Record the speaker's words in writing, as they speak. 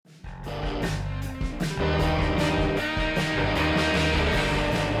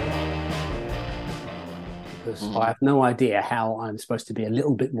Because I have no idea how I'm supposed to be a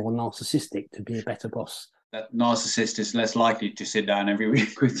little bit more narcissistic to be a better boss. That narcissist is less likely to sit down every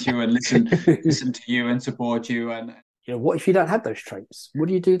week with you and listen to you and support you. And what if you don't have those traits? What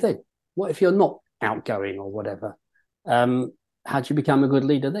do you do then? What if you're not outgoing or whatever? How do you become a good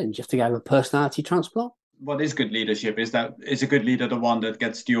leader then? Just to have a personality transplant? what is good leadership? Is a good leader the one that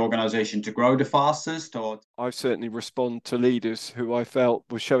gets the organization to grow the fastest? Or I certainly respond to leaders who I felt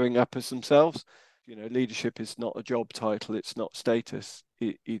were showing up as themselves. Leadership is not a job title, it's not status.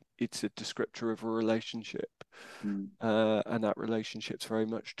 It's a descriptor of a relationship, and that relationship's very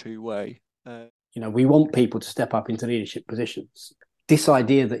much two-way. We want people to step up into leadership positions. This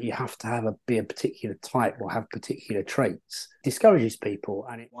idea that you have to be a particular type or have particular traits discourages people.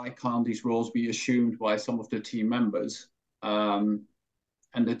 And why can't these roles be assumed by some of the team members, and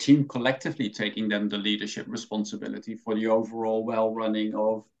the team collectively taking then the leadership responsibility for the overall well-running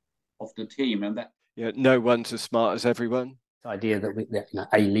of the team? And that no one's as smart as everyone. The idea that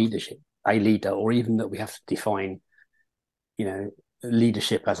a leader, or even that we have to define,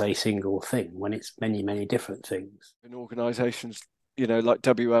 leadership as a single thing when it's many, many different things. In organisations, like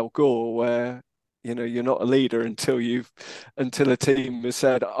W.L. Gore, where you're not a leader until a team has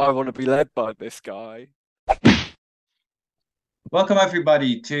said, I want to be led by this guy. Welcome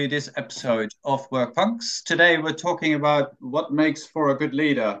everybody to this episode of Work Punks. Today we're talking about what makes for a good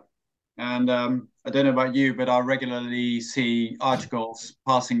leader. And I don't know about you, but I regularly see articles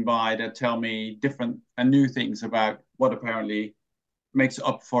passing by that tell me different and new things about what apparently makes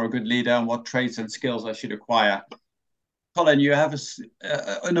up for a good leader and what traits and skills I should acquire. Colin, you have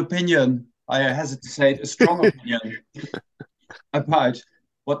an opinion, I hesitate to say it, a strong opinion about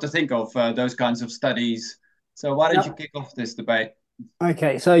what to think of those kinds of studies. So why don't you kick off this debate?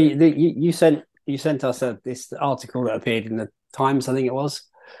 Okay, so you sent us this article that appeared in the Times, I think it was,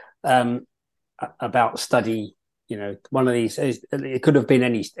 about study. One of these, it could have been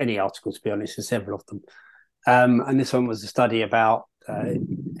any article, to be honest. There's several of them, and this one was a study about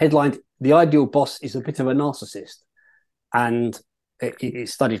headlined "The Ideal Boss is a Bit of a Narcissist," and it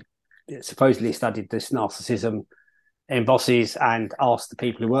supposedly studied this narcissism in bosses and asked the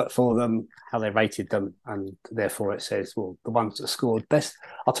people who worked for them how they rated them, and therefore it says, well, the ones that scored best.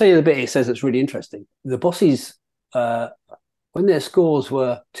 I'll tell you the bit it says that's really interesting. The bosses, when their scores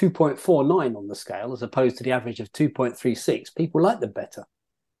were 2.49 on the scale, as opposed to the average of 2.36, people liked them better.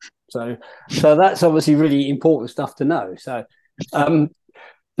 So that's obviously really important stuff to know. So so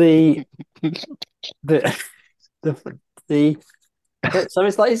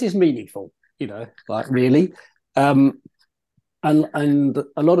it's like, is this meaningful? Really? And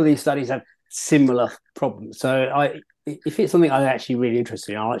a lot of these studies have similar problems. So if it's something I'm actually really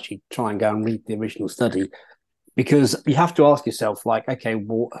interested in, I'll actually try and go and read the original study, because you have to ask yourself, like, okay,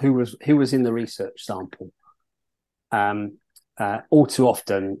 well, who was in the research sample? All too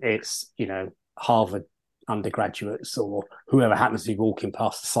often it's Harvard undergraduates or whoever happens to be walking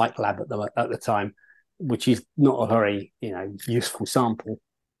past the psych lab at the time, which is not a very useful sample.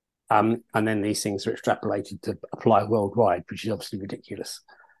 And then these things are extrapolated to apply worldwide, which is obviously ridiculous.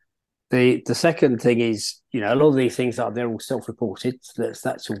 The second thing is, a lot of these things they're all self-reported. So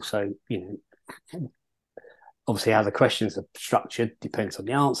that's also, obviously how the questions are structured depends on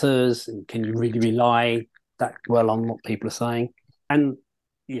the answers, and can you really rely that well on what people are saying? And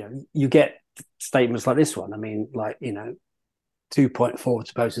you get statements like this one. I mean, 2.4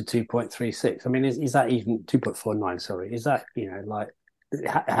 as opposed to 2.36. I mean, is that even 2.49? Sorry, is that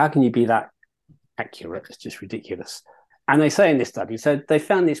how can you be that accurate? It's just ridiculous. And they say in this study, so they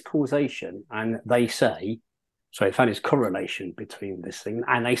found this causation, and they found this correlation between this thing,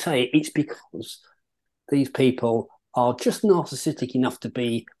 and they say it's because these people are just narcissistic enough to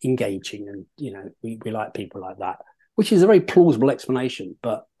be engaging, and we like people like that, which is a very plausible explanation.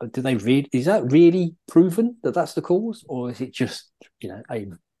 But do they read? Is that really proven that that's the cause, or is it just a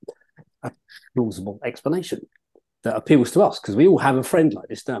plausible explanation that appeals to us? Because we all have a friend like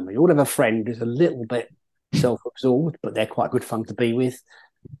this, don't we? We all have a friend who's a little bit self-absorbed, but they're quite good fun to be with,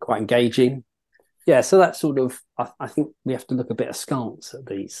 quite engaging. Yeah, so that's sort of, I think we have to look a bit askance at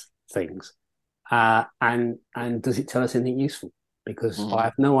these things. And does it tell us anything useful? Because I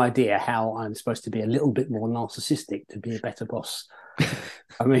have no idea how I'm supposed to be a little bit more narcissistic to be a better boss.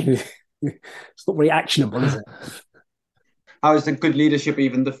 I mean, it's not very actionable, is it? How is the good leadership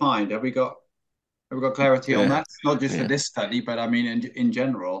even defined? Have we got clarity on that? Not just for this study, but I mean in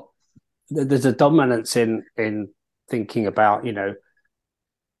general. There's a dominance in thinking about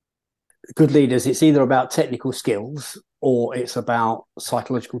good leaders. It's either about technical skills or it's about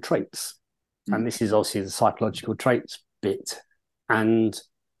psychological traits. And this is obviously the psychological traits bit. And,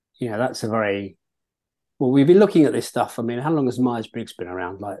 that's a very, well, we've been looking at this stuff. I mean, how long has Myers-Briggs been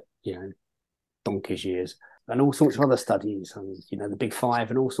around? Like, donkey's years, and all sorts of other studies, and, the big five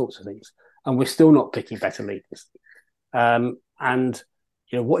and all sorts of things. And we're still not picking better leaders. And,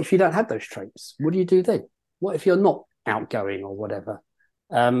 what if you don't have those traits? What do you do then? What if you're not outgoing or whatever?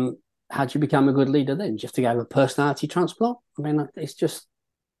 How do you become a good leader then? Just to have a personality transplant? I mean,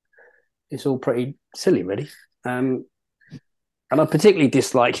 it's all pretty silly, really. And I particularly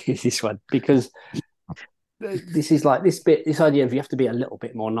dislike this one because this is like this idea of you have to be a little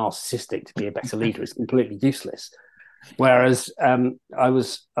bit more narcissistic to be a better leader is completely useless. Whereas I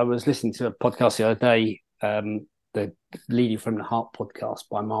was listening to a podcast the other day, the Leading from the Heart podcast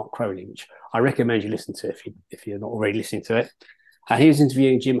by Mark Crowley, which I recommend you listen to if you're not already listening to it. And he was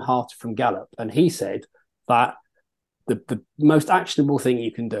interviewing Jim Harter from Gallup, and he said that the most actionable thing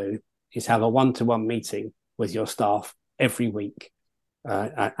you can do is have a one-to-one meeting with your staff every week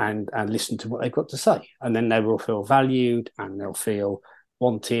and listen to what they've got to say. And then they will feel valued and they'll feel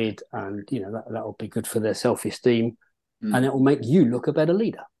wanted, and that will be good for their self-esteem, and it will make you look a better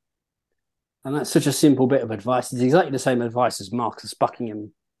leader. And that's such a simple bit of advice. It's exactly the same advice as Marcus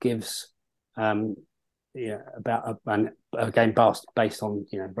Buckingham gives about again based on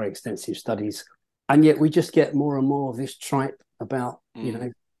very extensive studies. And yet we just get more and more of this tripe about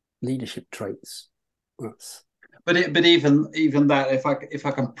leadership traits. But even that, if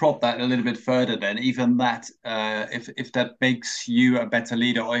I can prod that a little bit further, then even that, if that makes you a better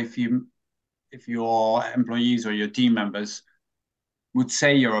leader, or if your employees or your team members would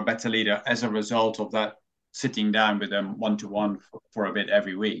say you're a better leader as a result of that, sitting down with them one-to-one for a bit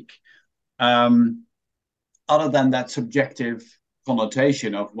every week, other than that subjective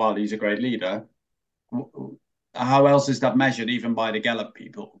connotation of, well, he's a great leader, how else is that measured even by the Gallup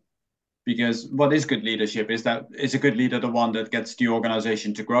people? Because what is good leadership? Is a good leader the one that gets the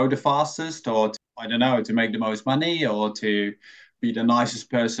organization to grow the fastest, or to make the most money, or to be the nicest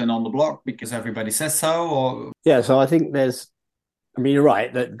person on the block because everybody says so? Or so I think you're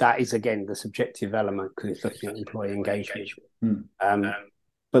right that is again the subjective element, because it's looking at employee engagement.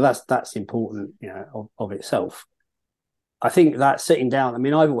 But that's important, of itself. I think that sitting down. I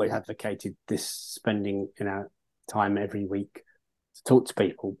mean, I've always advocated this, spending time every week to talk to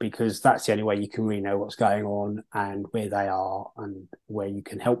people, because that's the only way you can really know what's going on and where they are and where you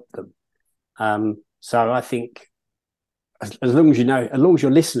can help them. So I think as long as as long as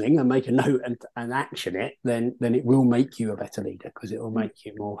you're listening and make a note and action it, then it will make you a better leader, because it will make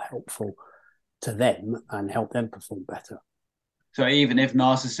you more helpful to them and help them perform better. So even if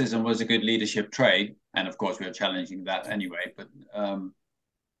narcissism was a good leadership trait, and of course we're challenging that anyway, but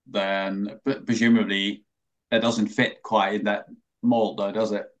then presumably that doesn't fit quite in that mold, though,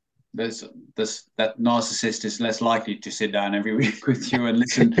 does it? That narcissist is less likely to sit down every week with you and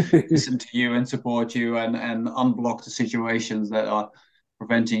listen to you and support you and unblock the situations that are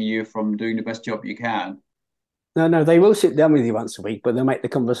preventing you from doing the best job you can. No, they will sit down with you once a week, but they'll make the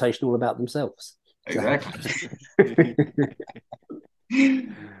conversation all about themselves. Exactly.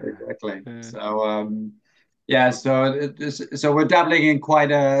 Exactly. So so we're dabbling in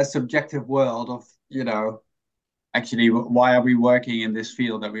quite a subjective world of actually, why are we working in this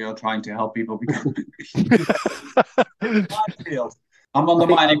field that we are trying to help people become? I'm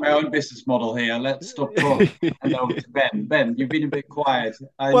undermining my own business model here. Let's stop talking. And over to Ben. Ben, you've been a bit quiet.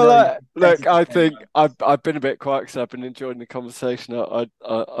 Look, I think I've been a bit quiet because I've been enjoying the conversation.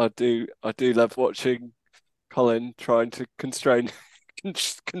 I do love watching Colin trying to constrain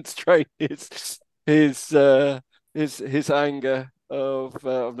his anger of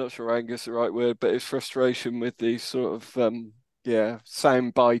I'm not sure anger is the right word, but his frustration with these sort of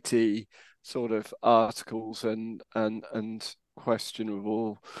soundbitey sort of articles and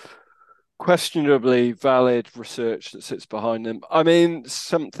questionably valid research that sits behind them. I mean,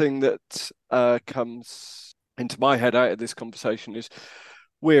 something that comes into my head out of this conversation is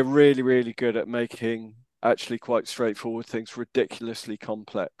we're really, really good at making actually quite straightforward things ridiculously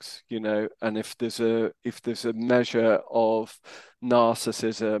complex, and if there's a measure of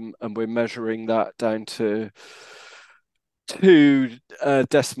narcissism and we're measuring that down to two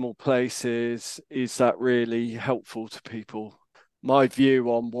decimal places, is that really helpful to people? My view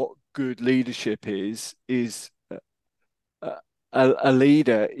on what good leadership is a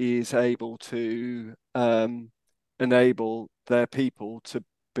leader is able to enable their people to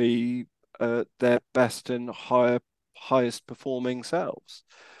be their best and highest performing selves.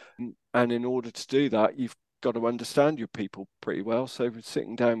 And in order to do that, you've got to understand your people pretty well. So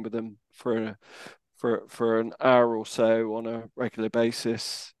sitting down with them for an hour or so on a regular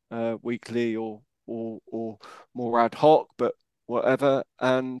basis weekly or more ad hoc, but whatever.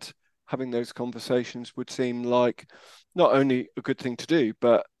 And having those conversations would seem like not only a good thing to do,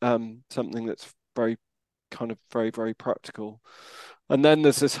 but something that's very very practical. And then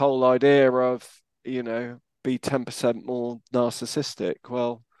there's this whole idea of, be 10% more narcissistic.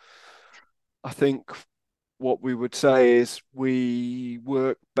 Well, I think what we would say is we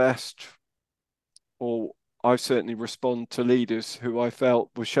work best, or I certainly respond to leaders who I felt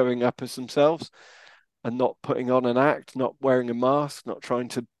were showing up as themselves and not putting on an act, not wearing a mask, not trying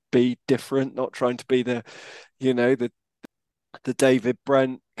to be different, not trying to be the David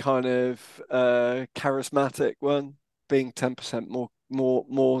Brent kind of charismatic one, being 10% more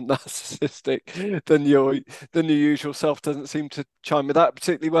narcissistic than your usual self doesn't seem to chime with that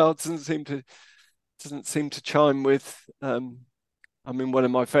particularly well. It doesn't seem to chime with one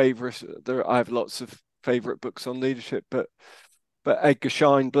of my favorites, I have lots of favorite books on leadership, but Edgar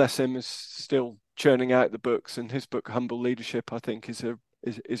Schein, bless him, is still churning out the books, and his book Humble Leadership, I think, is a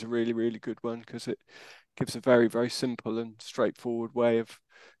really, really good one, because it gives a very, very simple and straightforward way of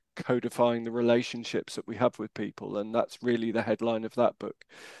codifying the relationships that we have with people. And that's really the headline of that book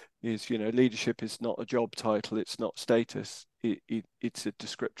is, leadership is not a job title, it's not status, it's a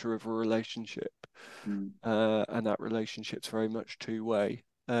descriptor of a relationship. And that relationship's very much two-way.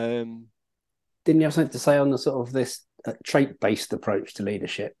 Didn't you have something to say on the sort of this trait-based approach to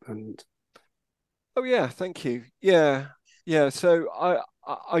leadership? And oh yeah, thank you. Yeah. So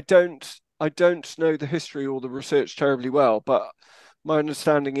I don't know the history or the research terribly well, but my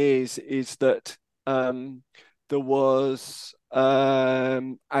understanding is that there was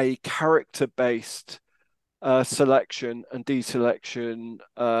a character-based selection and deselection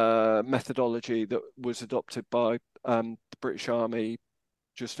methodology that was adopted by the British Army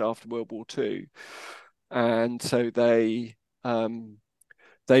just after World War II, and so they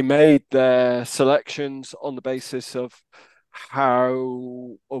made their selections on the basis of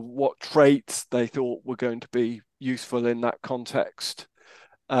what traits they thought were going to be useful in that context,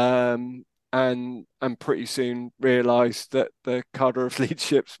 and pretty soon realized that the cadre of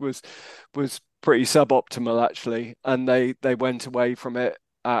leaderships was pretty suboptimal, actually, and they went away from it.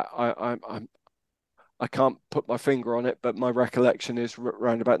 I can't put my finger on it, but my recollection is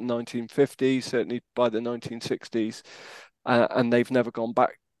around about the 1950s, certainly by the 1960s, and they've never gone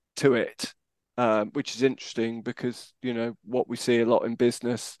back to it, which is interesting because, what we see a lot in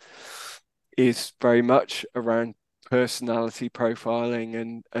business is very much around personality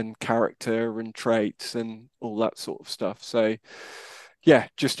profiling and character and traits and all that sort of stuff. So, yeah,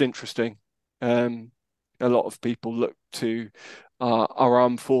 just interesting. A lot of people look to our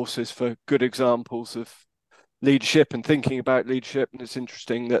armed forces for good examples of leadership and thinking about leadership, and it's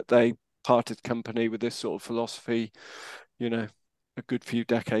interesting that they parted company with this sort of philosophy, a good few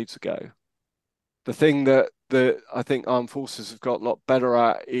decades ago. The thing that I think armed forces have got a lot better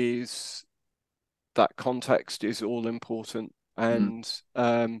at is that context is all important, and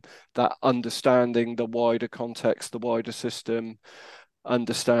that understanding the wider context, the wider system,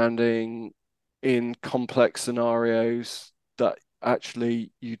 understanding in complex scenarios that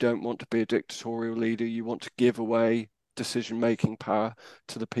actually you don't want to be a dictatorial leader. You want to give away decision-making power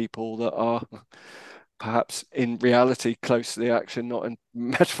to the people that are perhaps in reality close to the action, not in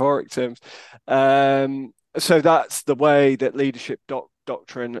metaphoric terms. So that's the way that leadership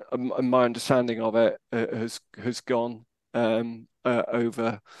doctrine and my understanding of it has gone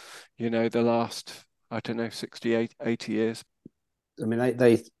over, the last, 68, 80 years. I mean,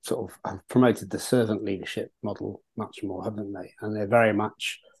 they sort of have promoted the servant leadership model much more, haven't they? And they're very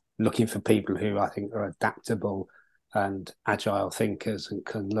much looking for people who I think are adaptable and agile thinkers and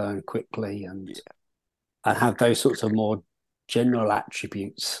can learn quickly and have those sorts of more general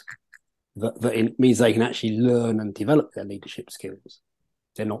attributes that it means they can actually learn and develop their leadership skills.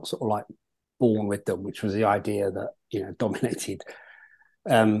 They're not sort of like born with them, which was the idea that, dominated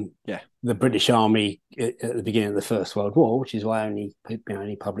the British Army at the beginning of the First World War, which is why only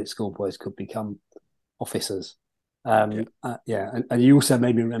public school boys could become officers. And you also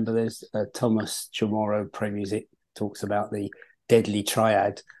made me remember there's Thomas Chamorro Pro Music talks about the deadly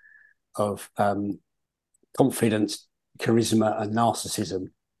triad of confidence, charisma, and narcissism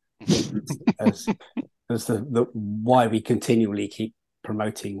as the why we continually keep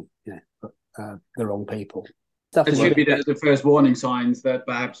promoting the wrong people. It should be the first warning signs that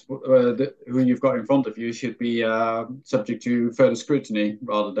perhaps who you've got in front of you should be subject to further scrutiny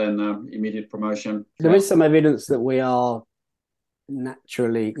rather than immediate promotion. There is some evidence that we are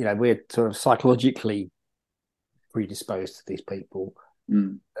naturally, we're sort of psychologically predisposed to these people.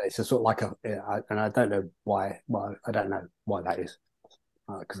 It's a sort of like and I don't know why. Well, I don't know why that is.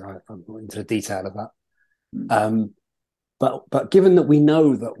 because I'm not into the detail of that. Mm. But given that we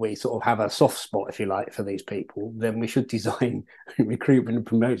know that we sort of have a soft spot, if you like, for these people, then we should design recruitment and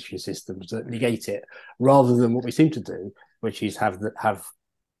promotion systems that negate it, rather than what we seem to do, which is have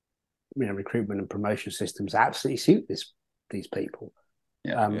recruitment and promotion systems that absolutely suit these people,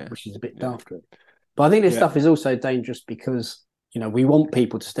 which is a bit daft. But I think this stuff is also dangerous because we want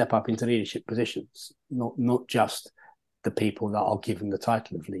people to step up into leadership positions, not just the people that are given the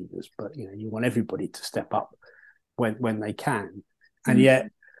title of leaders, but you want everybody to step up when they can. And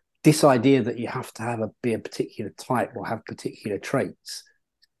yet this idea that you have to be a particular type or have particular traits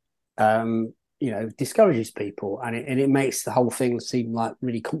discourages people, and it makes the whole thing seem like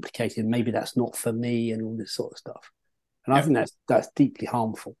really complicated. Maybe that's not for me, and all this sort of stuff. And I think that's deeply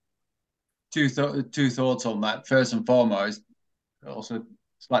harmful. Two thoughts on that. First and foremost, also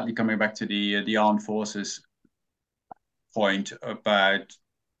slightly coming back to the armed forces point about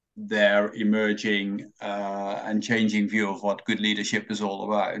their emerging and changing view of what good leadership is all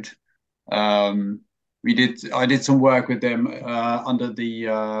about. I did some work with them under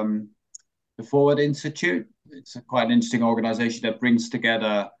the Forward Institute. It's quite an interesting organization that brings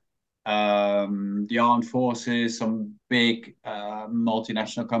together the armed forces, some big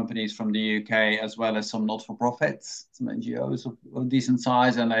multinational companies from the UK, as well as some not-for-profits, some NGOs of decent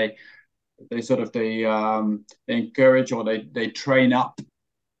size, and they encourage, or they train up.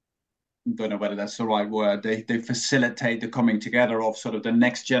 I don't know whether that's the right word. They facilitate the coming together of sort of the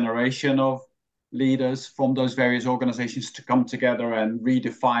next generation of leaders from those various organizations to come together and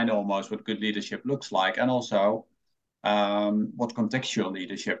redefine almost what good leadership looks like, and also what contextual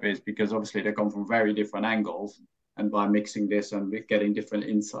leadership is, because obviously they come from very different angles, and by mixing this and getting different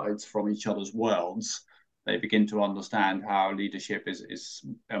insights from each other's worlds, they begin to understand how leadership is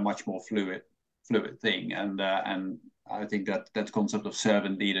a much more fluid thing. And I think that concept of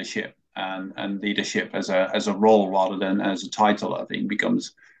servant leadership and leadership as a role rather than as a title, I think,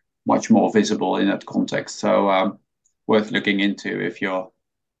 becomes much more visible in that context. So worth looking into if you're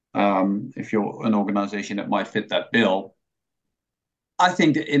an organization that might fit that bill. I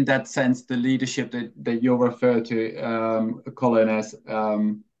think that in that sense, the leadership that you refer to, Colin, as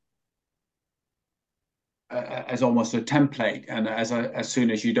almost a template, and as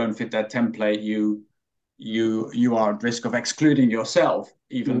soon as you don't fit that template, you are at risk of excluding yourself,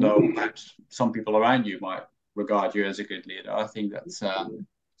 even though perhaps some people around you might regard you as a good leader. I think that's a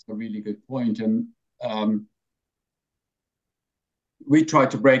really good point. And we try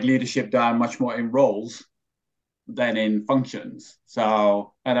to break leadership down much more in roles than in functions.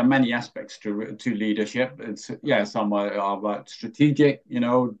 So there are many aspects to leadership. Some are about strategic,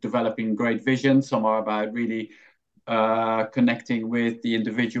 developing great vision. Some are about really connecting with the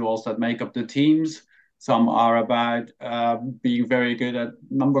individuals that make up the teams. Some are about being very good at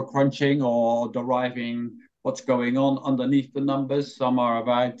number crunching or deriving what's going on underneath the numbers. Some are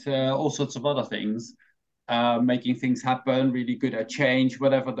about all sorts of other things, making things happen, really good at change,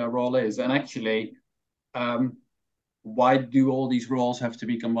 whatever their role is. And actually, why do all these roles have to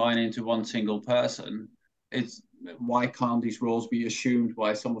be combined into one single person? Why can't these roles be assumed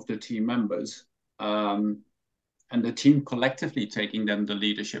by some of the team members? And the team collectively taking then the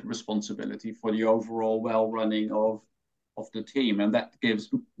leadership responsibility for the overall well-running of the team. And that gives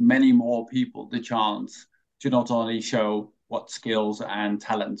many more people the chance to not only show what skills and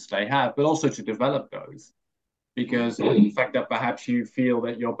talents they have, but also to develop those. Because the fact that perhaps you feel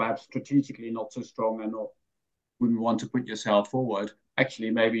that you're perhaps strategically not so strong and wouldn't want to put yourself forward, actually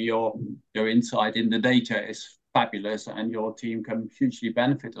maybe your insight in the data is fabulous and your team can hugely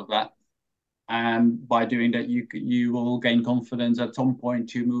benefit of that. And by doing that, you will gain confidence at some point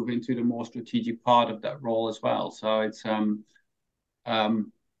to move into the more strategic part of that role as well. So it's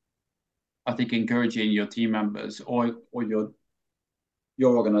I think encouraging your team members or your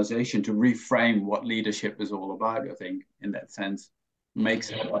organization to reframe what leadership is all about, I think, in that sense, makes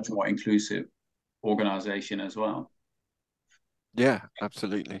it a much more inclusive organization as well. Yeah,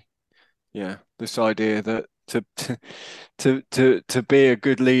 absolutely. Yeah, this idea that to be a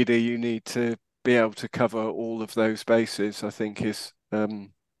good leader, you need to be able to cover all of those bases, I think is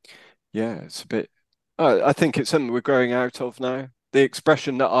it's a bit I think it's something we're growing out of now. The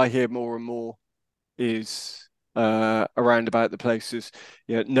expression that I hear more and more is around about the places,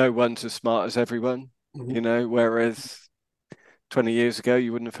 no one's as smart as everyone, whereas 20 years ago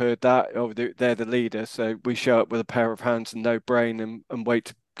you wouldn't have heard that. Oh, they're the leader, so we show up with a pair of hands and no brain and wait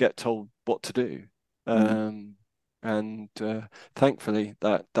to get told what to do. And thankfully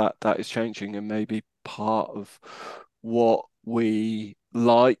that is changing, and maybe part of what we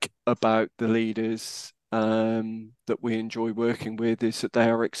like about the leaders that we enjoy working with is that they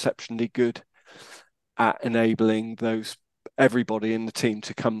are exceptionally good at enabling everybody in the team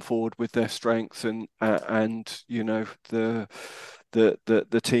to come forward with their strengths, and you know, the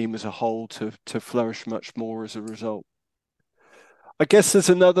team as a whole to flourish much more as a result. I guess there's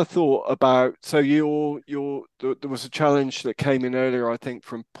another thought about, so there was a challenge that came in earlier, I think,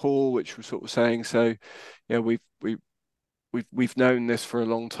 from Paul, which was sort of saying, so yeah, we've known this for a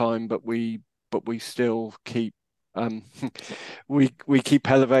long time, but we still keep we keep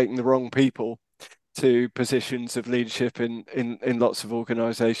elevating the wrong people to positions of leadership in lots of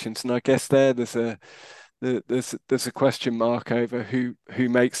organizations. And I guess there's a question mark over who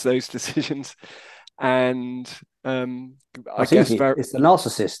makes those decisions. And I guess it's the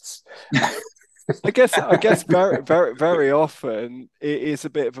narcissists. I guess very often it is a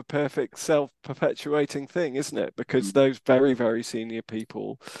bit of a perfect self-perpetuating thing, isn't it? Because those very, very senior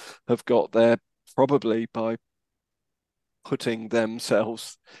people have got there probably by putting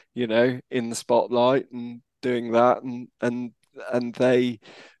themselves, you know, in the spotlight and doing that, and they,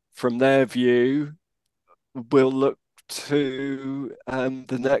 from their view, will look to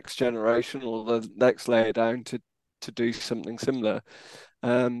the next generation or the next layer down to do something similar.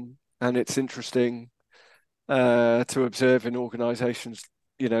 And it's interesting to observe in organizations,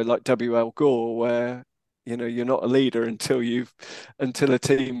 you know, like WL Gore, where, you know, you're not a leader until a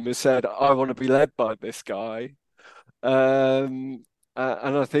team has said, I want to be led by this guy. And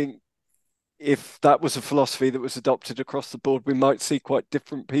I think if that was a philosophy that was adopted across the board, we might see quite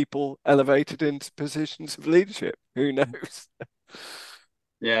different people elevated into positions of leadership. Who knows?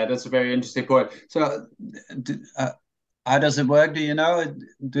 Yeah, that's a very interesting point. So, how does it work? Do you know?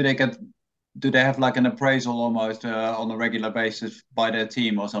 Do they have like an appraisal almost on a regular basis by their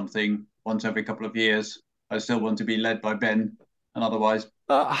team or something once every couple of years? I still want to be led by Ben, and otherwise,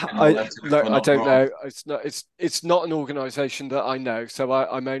 I don't know. It's not an organisation that I know, so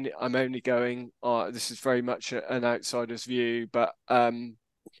I'm only going. This is very much an outsider's view, but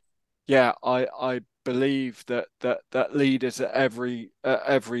yeah, I believe that leaders at every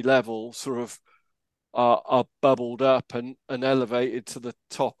level sort of are bubbled up and elevated to the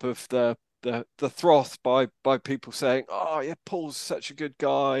top of the froth by people saying, oh yeah, Paul's such a good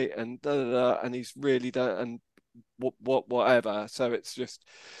guy, and and he's really done, and whatever. So it's just,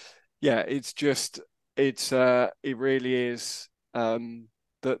 yeah, it really is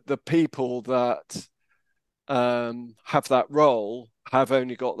the people that have that role have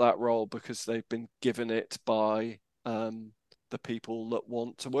only got that role because they've been given it by the people that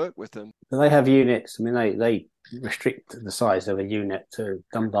want to work with them. They have units. I mean, they restrict the size of a unit to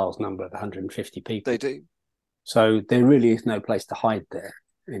Dunbar's number of 150 people. They do. So there really is no place to hide there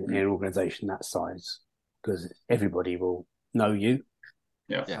in an organisation that size, because everybody will know you.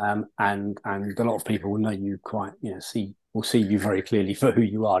 Yeah. And a lot of people will know you quite, you know, will see you very clearly for who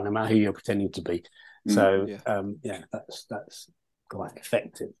you are, no matter who you're pretending to be. So that's quite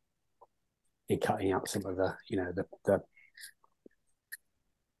effective in cutting out some of the, you know, the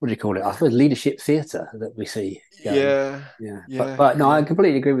what do you call it? I suppose leadership theatre that we see. Yeah. But no, I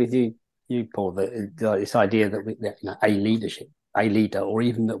completely agree with you, Paul, that this idea that you know, a leader, or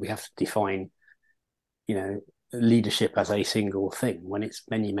even that we have to define, you know, leadership as a single thing when it's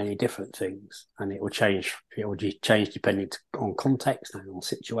many, many different things, and it will change. It will change depending on context and on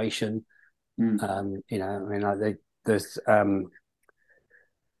situation. You know, I mean, there's the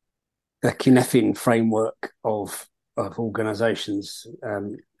Cynefin framework of organisations.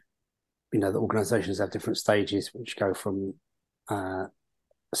 You know, the organisations have different stages which go from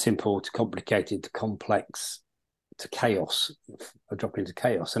simple to complicated to complex to chaos, a drop into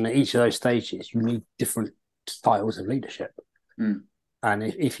chaos. And at each of those stages, you need different styles of leadership. And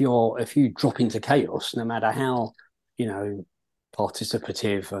if you drop into chaos, no matter how, you know,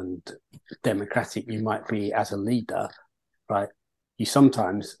 participative and democratic you might be as a leader, right?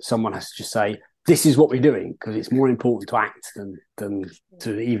 Someone has to just say, this is what we're doing, because it's more important to act than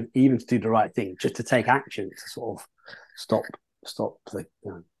to even to do the right thing, just to take action to sort of stop the,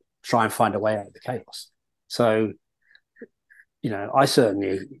 you know, try and find a way out of the chaos. So, you know, I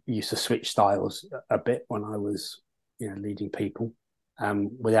certainly used to switch styles a bit when I was, you know, leading people,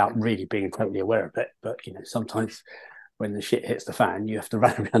 without really being totally aware of it. But, you know, sometimes when the shit hits the fan, you have to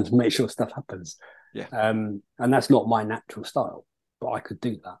run around and make sure stuff happens. Yeah. And that's not my natural style, but I could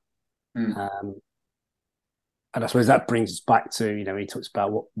do that. And I suppose that brings us back to, you know, he talks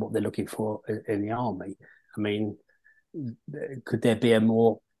about what they're looking for in the army. I mean, could there be a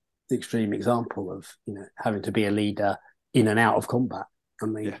more extreme example of, you know, having to be a leader in and out of combat? I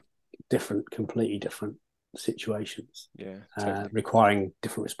mean, completely different situations, totally. requiring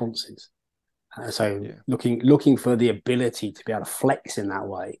different responses. So looking for the ability to be able to flex in that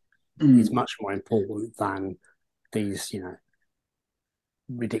way is much more important than these,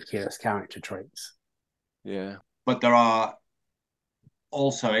 ridiculous character traits. Yeah. But there are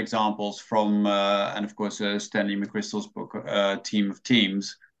also examples from, and of course, Stanley McChrystal's book, Team of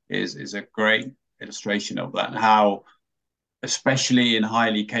Teams, is a great illustration of that, and how, especially in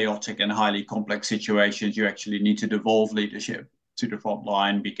highly chaotic and highly complex situations, you actually need to devolve leadership to the front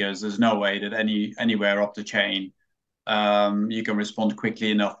line, because there's no way that anywhere up the chain you can respond quickly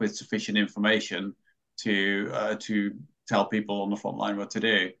enough with sufficient information to tell people on the front line what to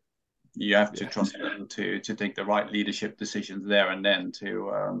do. You have to trust them to take the right leadership decisions there and then to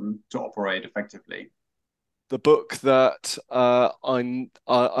operate effectively. The book that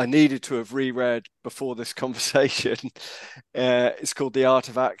I needed to have reread before this conversation is called The Art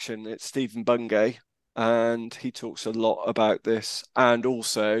of Action. It's Stephen Bungay, and he talks a lot about this, and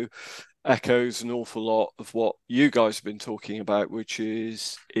also echoes an awful lot of what you guys have been talking about, which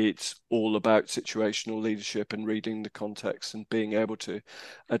is it's all about situational leadership and reading the context and being able to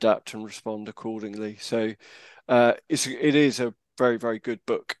adapt and respond accordingly. So it is a very, very good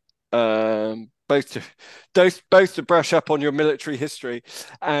book, both to brush up on your military history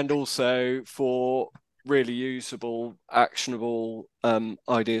and also for really usable, actionable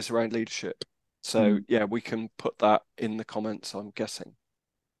ideas around leadership. So yeah, we can put that in the comments, I'm guessing.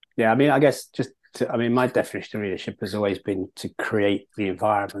 Yeah, I mean, I guess my definition of leadership has always been to create the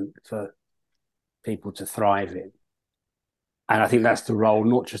environment for people to thrive in. And I think that's the role,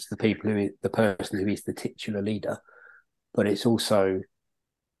 not just the person who is the titular leader, but it's also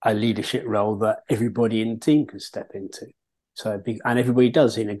a leadership role that everybody in the team can step into. So, and everybody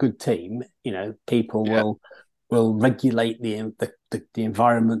does in a good team. People will regulate the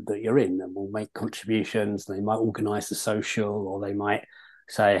environment that you're in, and will make contributions. They might organise the social, or they might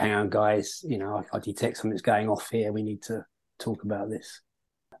say, hang on, guys, I detect something's going off here. We need to talk about this.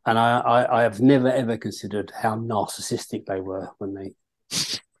 And I have never, ever considered how narcissistic they were when they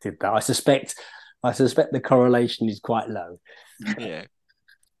did that. I suspect the correlation is quite low. Yeah.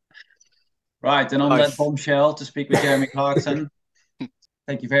 Right. And on that bombshell, to speak with Jeremy Clarkson,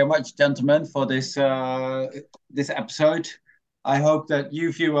 thank you very much, gentlemen, for this episode. I hope that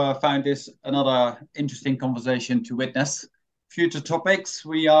you, viewer, found this another interesting conversation to witness. Future topics,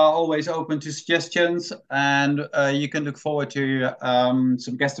 we are always open to suggestions, and you can look forward to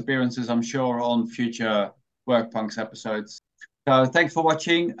some guest appearances, I'm sure, on future WorkPunks episodes. So thanks for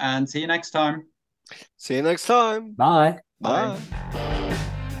watching, and see you next time. See you next time. Bye. Bye.